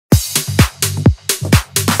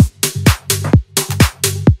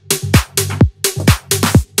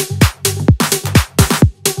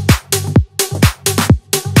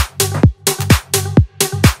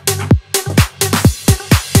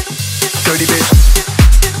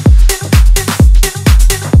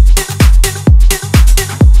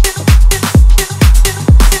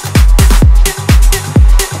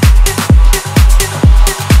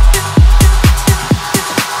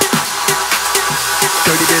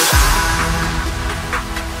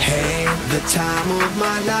The time of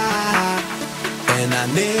my life, and I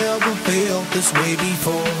never felt this way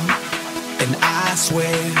before. And I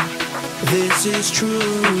swear this is true,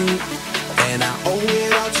 and I owe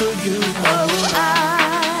it all to you. Oh, I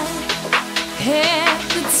had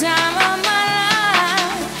the time of my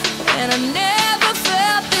life, and I never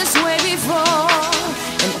felt this way before.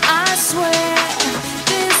 And I swear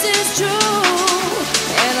this is true,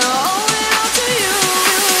 and I owe it all to you.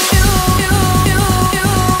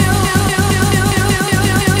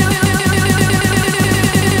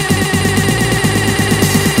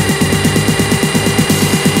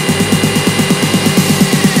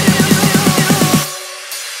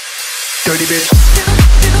 Dirty bitch.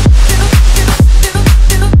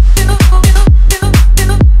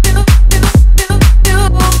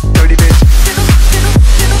 Dirty bitch.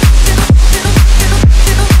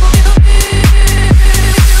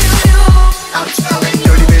 Abstral.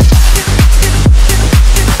 Dirty bitch.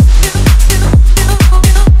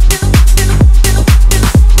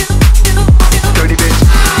 Dirty bitch.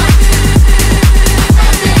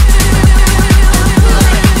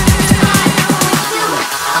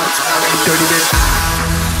 Dirty bitch.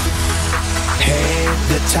 Had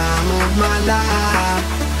the time of my life,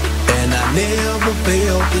 and I never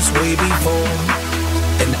felt this way before.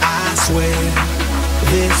 And I swear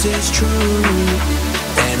this is true,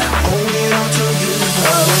 and I owe it all to you.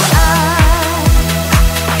 Oh, I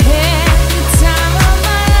had the time of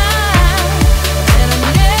my life, and I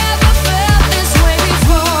never felt this way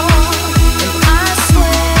before. And I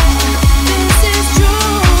swear this is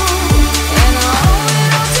true, and I owe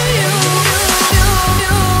it all to you.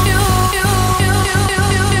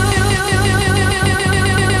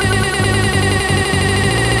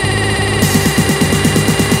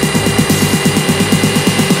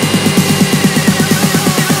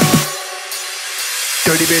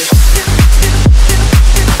 Dirty bitch.